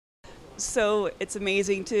So it's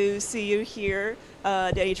amazing to see you here,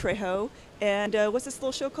 Danny Trejo. And what's this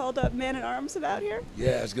little show called Man at Arms about here?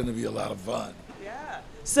 Yeah, it's going to be a lot of fun. Yeah.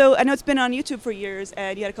 So I know it's been on YouTube for years,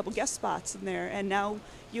 and you had a couple guest spots in there, and now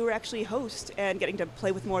you were actually host and getting to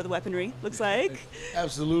play with more of the weaponry, looks like.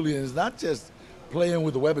 Absolutely, and it's not just playing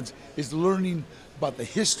with the weapons, it's learning about the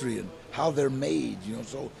history and how they're made, you know,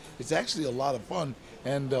 so it's actually a lot of fun,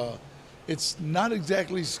 and it's not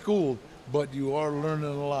exactly school, but you are learning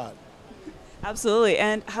a lot. Absolutely,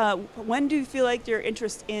 and when do you feel like your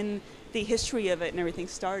interest in the history of it and everything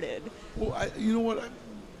started? Well, you know what,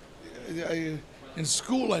 in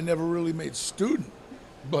school I never really made student,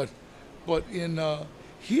 but in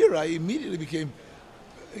here I immediately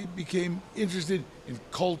became interested in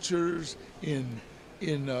cultures, in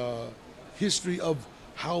history of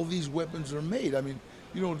how these weapons are made. I mean,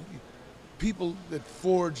 you know, people that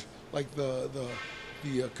forge like the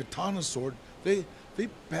katana sword, they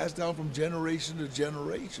pass down from generation to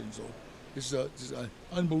generation. So it's an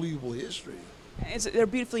unbelievable history. They're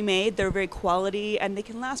beautifully made, they're very quality, and they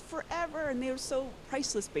can last forever, and they're so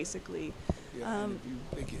priceless, basically. Yeah, and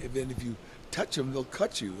if you touch them, they'll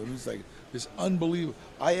cut you. I mean, it's like this unbelievable.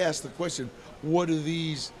 I asked the question, what are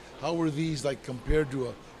these? How are these like compared to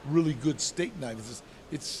a really good steak knife?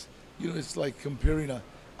 It's you know, it's like comparing a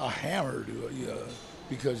hammer to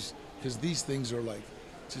because these things are like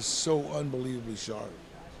just so unbelievably sharp.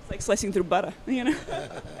 It's like slicing through butter, you know.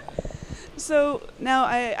 So now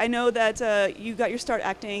I know that you got your start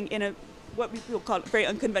acting in a what people call a very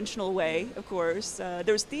unconventional way. Of course,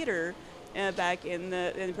 there was theater back in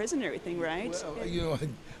the prison and everything, right? Well, you know,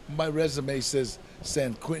 my resume says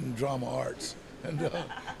San Quentin Drama Arts, and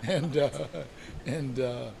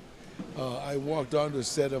I walked onto a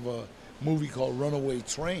set of a movie called Runaway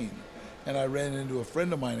Train, and I ran into a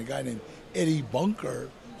friend of mine, a guy named Eddie Bunker,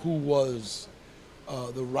 who was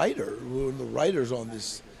the writer, one of the writers on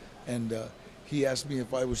this, and he asked me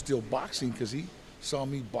if I was still boxing because he saw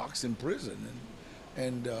me box in prison,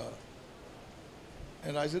 and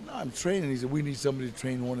I said, no, I'm training. He said, we need somebody to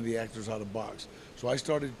train one of the actors how to box. So I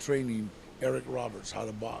started training Eric Roberts how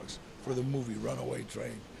to box for the movie Runaway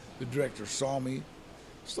Train. The director saw me,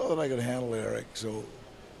 saw that I could handle Eric, so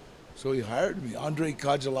he hired me, Andre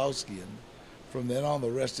Kojolowski, and from then on, the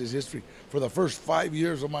rest is history. For the first 5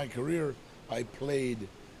 years of my career, I played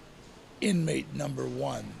inmate number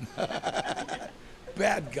one,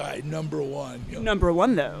 bad guy number one. You know, number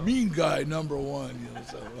one, though. Mean guy number one. You know,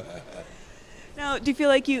 so. Now, do you feel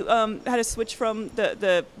like you had to switch from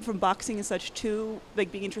from boxing and such to like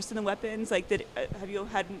being interested in weapons? Like, have you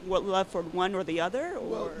had love for one or the other?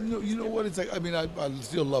 Or? Well, you know what it's like. I mean, I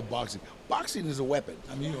still love boxing. Boxing is a weapon.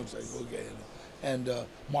 I mean, you know, it's like okay, and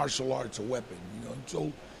martial arts a weapon. You know,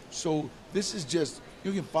 and so this is just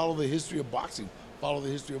you can follow the history of boxing, follow the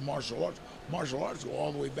history of martial arts. Martial arts go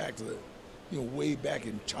all the way back to way back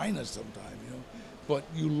in China sometime. You know, but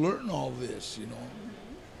you learn all this. You know.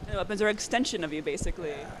 And weapons are an extension of you, basically.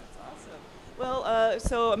 Yeah. That's awesome. Well,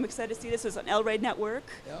 so I'm excited to see this. It's on Rey Network,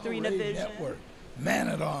 Rey Network, Man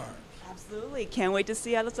at Arms. Absolutely. Can't wait to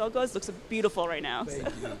see how this all goes. Looks beautiful right now. Thank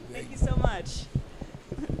you. Thank you so much.